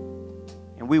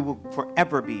 And we will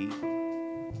forever be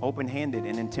open-handed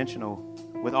and intentional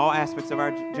with all aspects of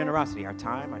our generosity, our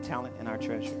time, our talent, and our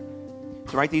treasure.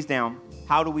 So write these down.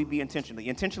 How do we be intentionally?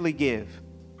 Intentionally give.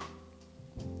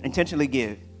 Intentionally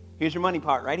give. Here's your money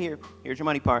part right here. Here's your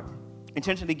money part.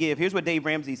 Intentionally give. Here's what Dave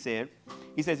Ramsey said.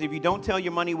 He says, if you don't tell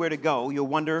your money where to go, you'll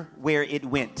wonder where it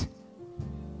went.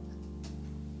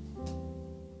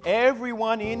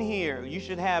 Everyone in here, you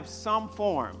should have some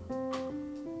form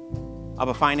of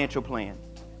a financial plan.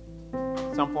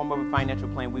 Some form of a financial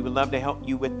plan. We would love to help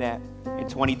you with that in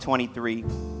 2023.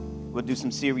 We'll do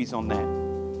some series on that.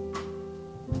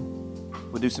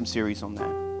 We'll do some series on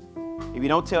that. If you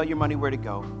don't tell your money where to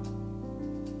go,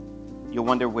 you'll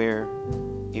wonder where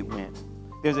it went.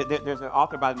 There's an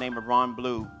author by the name of Ron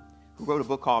Blue who wrote a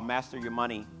book called Master Your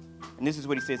Money. And this is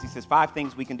what he says. He says 5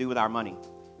 things we can do with our money.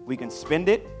 We can spend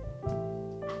it,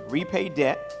 repay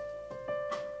debt,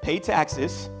 pay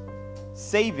taxes,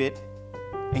 save it,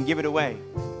 and give it away.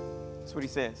 That's what he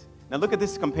says. Now look at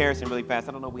this comparison really fast.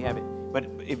 I don't know if we have it. But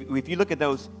if you look at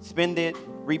those, spend it,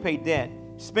 repay debt.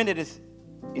 Spend it is,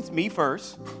 it's me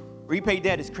first. Repay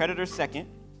debt is creditor second.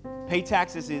 Pay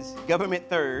taxes is government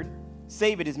third.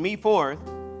 Save it is me fourth.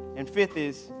 And fifth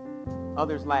is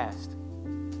others last.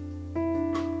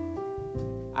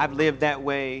 I've lived that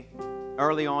way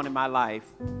early on in my life.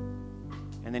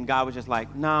 And then God was just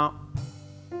like, no,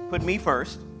 put me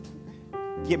first.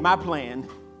 Get my plan.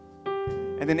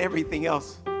 And then everything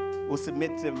else will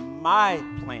submit to my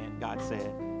plan, God said.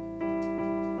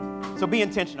 So be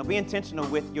intentional. Be intentional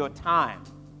with your time.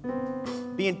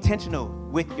 Be intentional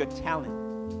with your talent.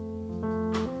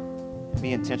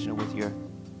 Be intentional with your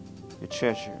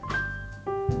treasure.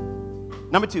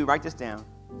 Number 2, write this down.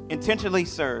 Intentionally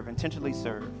serve. Intentionally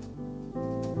serve.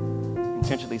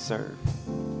 Intentionally serve.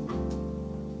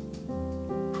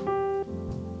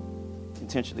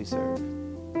 Intentionally serve.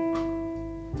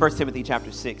 1 Timothy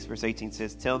chapter 6, verse 18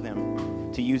 says, tell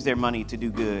them to use their money to do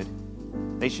good.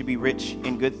 They should be rich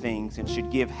in good things and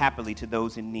should give happily to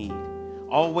those in need,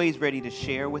 always ready to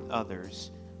share with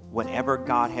others whatever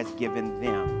God has given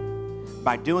them.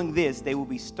 By doing this, they will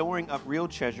be storing up real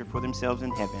treasure for themselves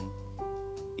in heaven.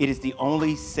 It is the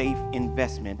only safe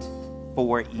investment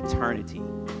for eternity.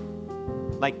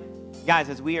 Like, guys,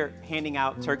 as we are handing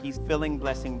out turkeys, filling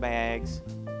blessing bags,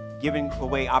 giving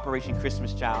away Operation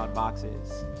Christmas Child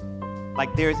boxes,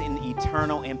 like there's an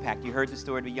eternal impact. You heard the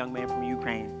story of the young man from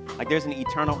Ukraine. Like there's an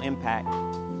eternal impact.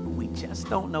 We just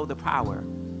don't know the power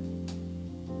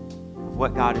of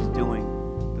what God is doing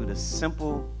through the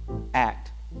simple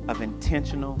act of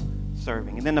intentional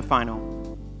serving. And then the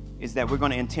final is that we're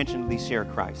going to intentionally share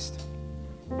Christ.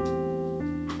 We're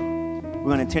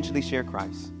going to intentionally share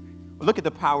Christ. Well, look at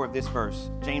the power of this verse,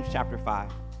 James chapter 5.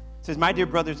 It says, my dear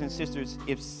brothers and sisters,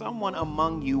 if someone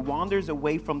among you wanders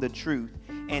away from the truth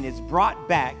and is brought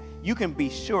back, you can be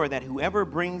sure that whoever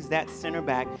brings that sinner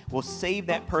back will save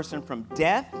that person from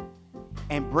death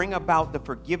and bring about the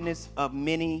forgiveness of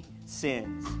many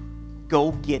sins.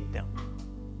 Go get them.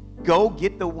 Go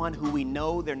get the one who we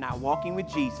know they're not walking with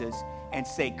Jesus and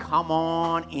say, come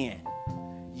on in.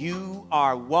 You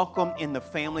are welcome in the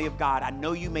family of God. I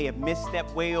know you may have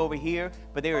misstepped way over here,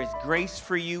 but there is grace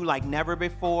for you like never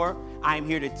before. I am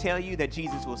here to tell you that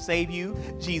Jesus will save you.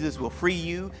 Jesus will free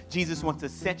you. Jesus wants to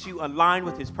set you aligned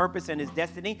with his purpose and his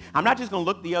destiny. I'm not just going to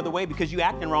look the other way because you're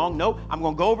acting wrong. No, I'm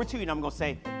going to go over to you and I'm going to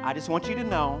say, I just want you to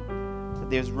know that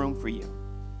there's room for you.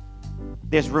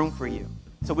 There's room for you.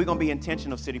 So we're going to be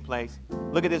intentional, City Place.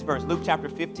 Look at this verse, Luke chapter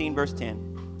 15, verse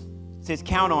 10. It says,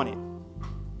 count on it.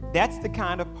 That's the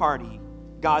kind of party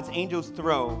God's angels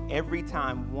throw every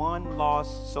time one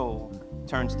lost soul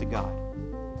turns to God.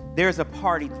 There's a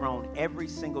party thrown every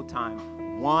single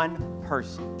time one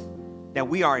person that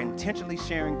we are intentionally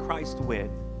sharing Christ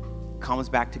with comes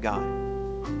back to God.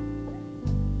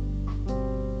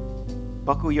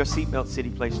 Buckle your seatbelt, City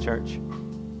Place Church.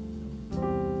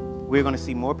 We're going to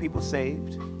see more people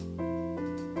saved,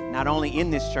 not only in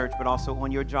this church, but also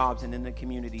on your jobs and in the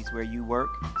communities where you work,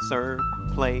 serve,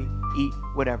 play, eat,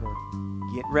 whatever.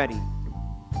 Get ready,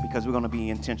 because we're going to be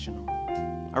intentional.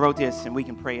 I wrote this, and we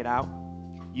can pray it out.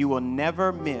 You will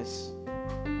never miss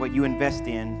what you invest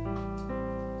in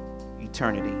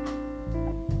eternity.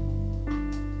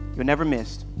 You'll never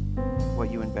miss what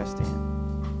you invest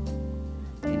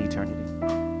in eternity.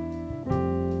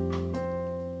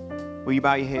 Will you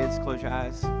bow your heads, close your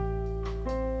eyes?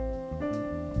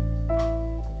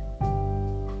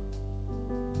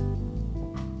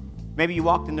 Maybe you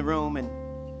walked in the room and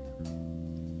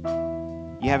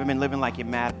you haven't been living like it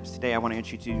matters. Today I want to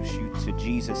introduce you to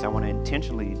Jesus. I want to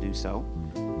intentionally do so.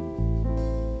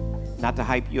 Not to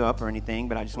hype you up or anything,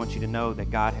 but I just want you to know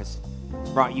that God has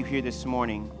brought you here this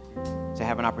morning to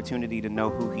have an opportunity to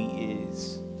know who he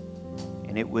is.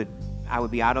 And I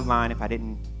would be out of line if I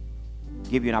didn't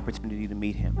give you an opportunity to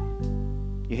meet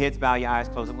him. Your heads bowed, your eyes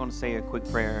closed. I'm going to say a quick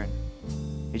prayer.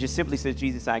 And it just simply says,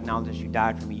 Jesus, I acknowledge that you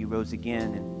died for me. You rose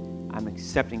again, and I'm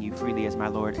accepting you freely as my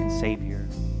Lord and Savior.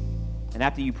 And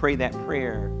after you pray that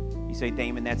prayer, you say,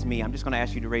 Damon, that's me. I'm just going to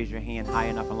ask you to raise your hand high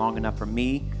enough and long enough for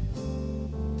me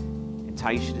and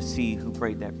Taisha to see who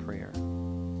prayed that prayer.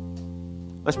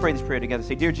 Let's pray this prayer together.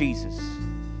 Say, Dear Jesus,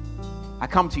 I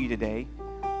come to you today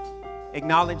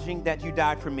acknowledging that you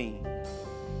died for me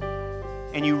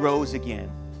and you rose again.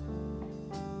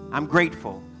 I'm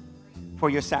grateful for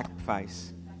your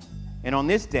sacrifice. And on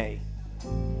this day,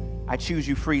 I choose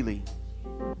you freely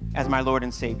as my Lord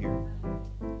and Savior.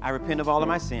 I repent of all of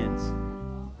my sins,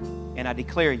 and I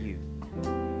declare you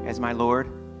as my Lord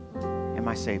and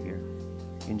my Savior.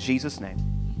 In Jesus' name,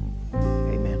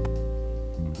 amen.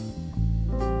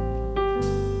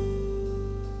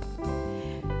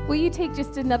 Will you take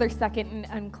just another second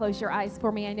and close your eyes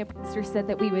for me? I know Pastor said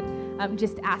that we would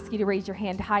just ask you to raise your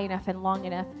hand high enough and long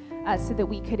enough so that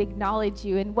we could acknwledge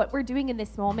you. And what we're doing in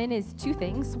this moment is two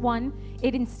things. One,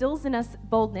 it instills in us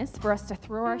boldness for us to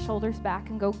throw our shoulders back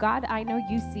and go, God, I know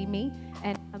you see me.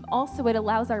 And also it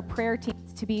allows our prayer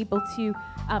teams to be able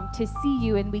to see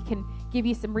you, and we can give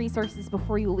you some resources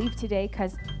before you leave today,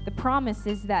 because the promise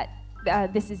is that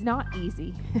this is not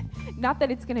easy. Not that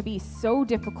it's going to be so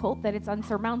difficult that it's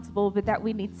unsurmountable, but that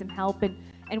we need some help,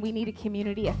 and we need a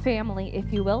community, a family,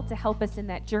 if you will, to help us in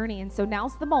that journey. And so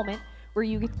now's the moment where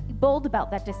you get to be bold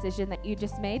about that decision that you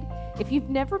just made. If you've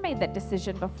never made that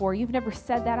decision before, you've never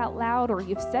said that out loud, or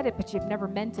you've said it but you've never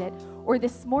meant it, or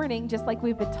this morning, just like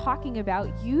we've been talking about,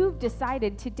 you've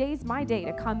decided today's my day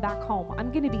to come back home.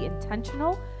 I'm going to be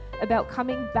intentional about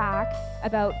coming back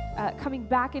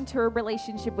into a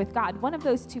relationship with God. One of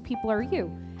those two people are you.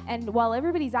 And while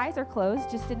everybody's eyes are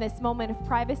closed, just in this moment of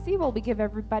privacy, while we give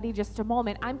everybody just a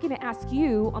moment, I'm going to ask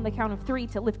you on the count of 3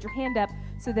 to lift your hand up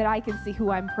so that I can see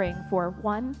who I'm praying for.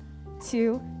 1,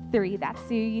 2, 3.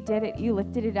 That's you. You did it. You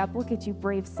lifted it up. Look at you,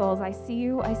 brave souls. I see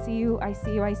you. I see you. I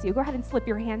see you. I see you. Go ahead and slip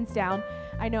your hands down.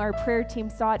 I know our prayer team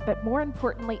saw it, but more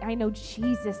importantly, I know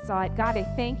Jesus saw it. God, I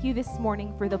thank you this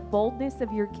morning for the boldness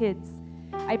of your kids.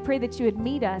 I pray that you would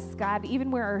meet us, God,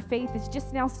 even where our faith is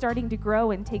just now starting to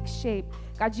grow and take shape.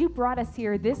 God, you brought us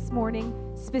here this morning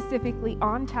specifically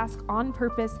on task, on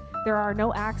purpose. There are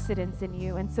no accidents in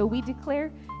you. And so we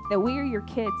declare that we are your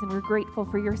kids, and we're grateful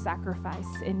for your sacrifice.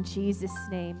 In Jesus'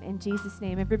 name. In Jesus'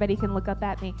 name. Everybody can look up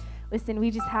at me. Listen,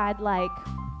 we just had like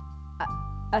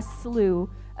a slew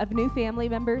of new family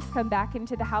members come back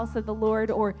into the house of the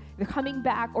Lord, or they're coming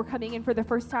back or coming in for the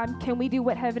first time. Can we do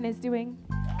what heaven is doing?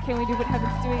 Can we do what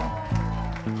heaven's doing?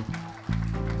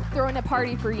 Throwing a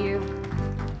party for you.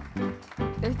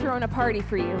 They're throwing a party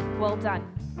for you. Well done.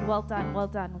 Well done. Well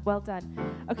done. Well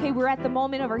done. Okay, we're at the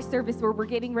moment of our service where we're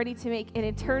getting ready to make an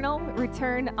eternal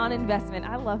return on investment.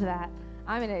 I love that.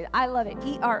 I love it.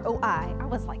 E-R-O-I. I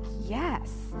was like,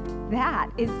 yes, that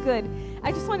is good.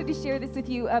 I just wanted to share this with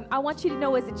you. I want you to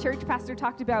know, as a church pastor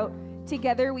talked about,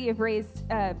 together we have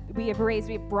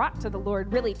brought to the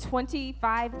Lord really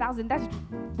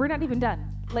 $25,000. We're not even done.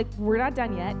 Like, we're not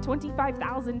done yet.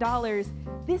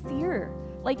 $25,000 this year.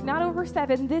 Like, not over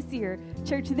 7 this year.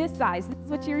 Church this size. This is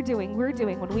what we're doing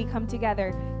when we come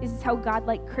together. This is how God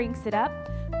cranks it up.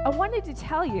 I wanted to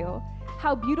tell you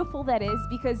how beautiful that is,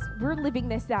 because we're living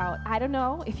this out. I don't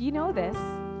know if you know this,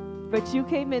 but you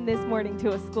came in this morning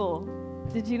to a school.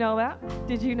 Did you know that?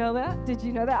 Did you know that? Did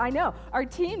you know that? I know. Our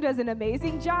team does an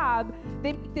amazing job.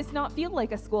 They make this not feel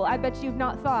like a school. I bet you've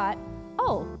not thought,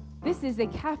 oh, this is a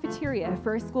cafeteria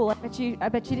for a school. I bet you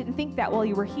didn't think that while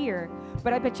you were here,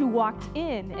 but I bet you walked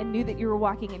in and knew that you were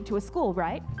walking into a school,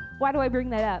 right? Why do I bring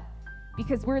that up?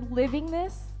 Because we're living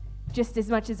this just as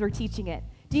much as we're teaching it.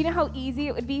 Do you know how easy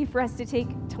it would be for us to take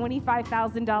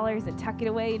 $25,000 and tuck it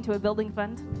away into a building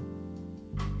fund?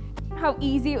 How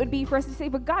easy it would be for us to say,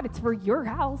 but God, it's for your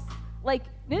house. Like,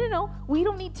 no. We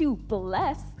don't need to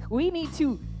bless. We need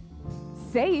to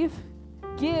save,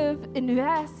 give,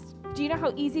 invest. Do you know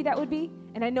how easy that would be?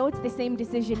 And I know it's the same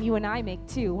decision you and I make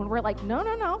too, when we're like, no.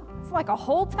 It's like a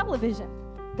whole television.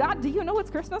 God, do you know it's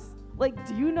Christmas? Like,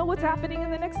 do you know what's happening in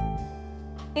the next...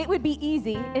 It would be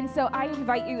easy, and so I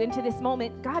invite you into this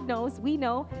moment. God knows, we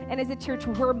know, and as a church,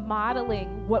 we're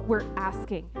modeling what we're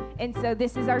asking. And so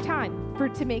this is our time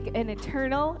to make an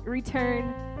eternal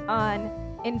return on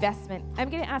investment. I'm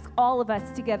going to ask all of us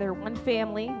together, one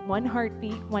family, one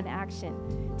heartbeat, one action,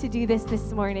 to do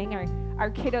this morning.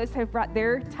 Our kiddos have brought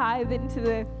their tithe into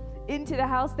the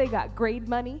house. They got grade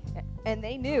money. And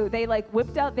they knew, they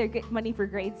whipped out their money for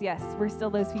grades. Yes, we're still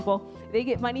those people. They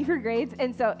get money for grades.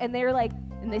 And they're like,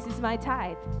 and this is my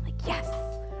tithe. I'm like, yes,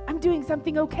 I'm doing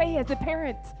something okay as a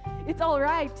parent. It's all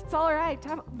right.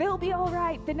 They'll be all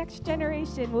right. The next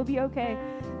generation will be okay.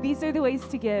 These are the ways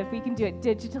to give. We can do it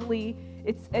digitally.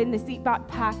 It's in the Seatbot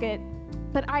packet.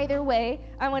 But either way,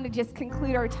 I want to just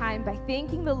conclude our time by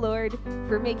thanking the Lord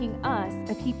for making us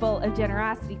a people of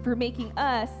generosity, for making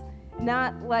us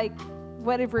not like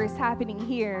whatever is happening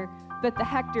here, but the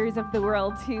Hectors of the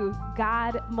world who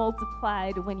God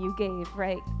multiplied when you gave,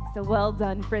 right? So well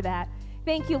done for that.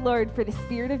 Thank you, Lord, for the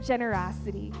spirit of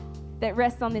generosity that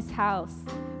rests on this house.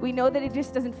 We know that it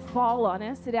just doesn't fall on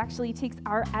us. It actually takes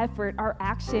our effort, our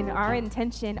action, our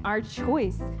intention, our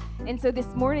choice. And so this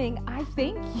morning, I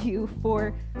thank you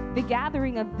for the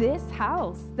gathering of this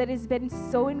house that has been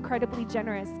so incredibly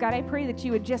generous. God, I pray that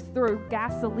you would just throw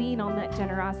gasoline on that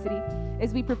generosity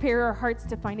as we prepare our hearts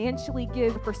to financially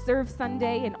give for Serve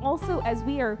Sunday, and also as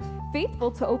we are faithful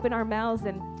to open our mouths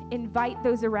and invite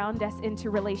those around us into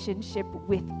relationship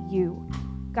with you.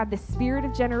 God, the spirit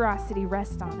of generosity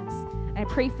rest on us. And I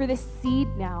pray for this seed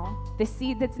now, the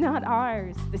seed that's not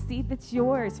ours, the seed that's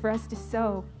yours for us to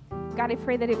sow. God, I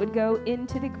pray that it would go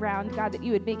into the ground, God, that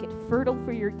you would make it fertile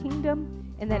for your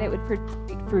kingdom, and that it would produce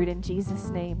fruit in Jesus'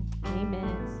 name.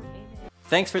 Amen.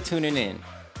 Thanks for tuning in.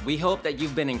 We hope that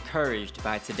you've been encouraged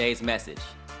by today's message.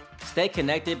 Stay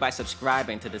connected by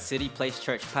subscribing to the City Place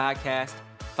Church podcast,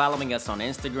 following us on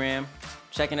Instagram,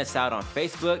 checking us out on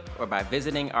Facebook, or by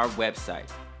visiting our website,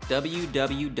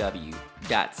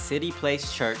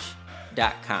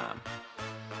 www.cityplacechurch.com.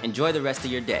 Enjoy the rest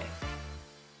of your day.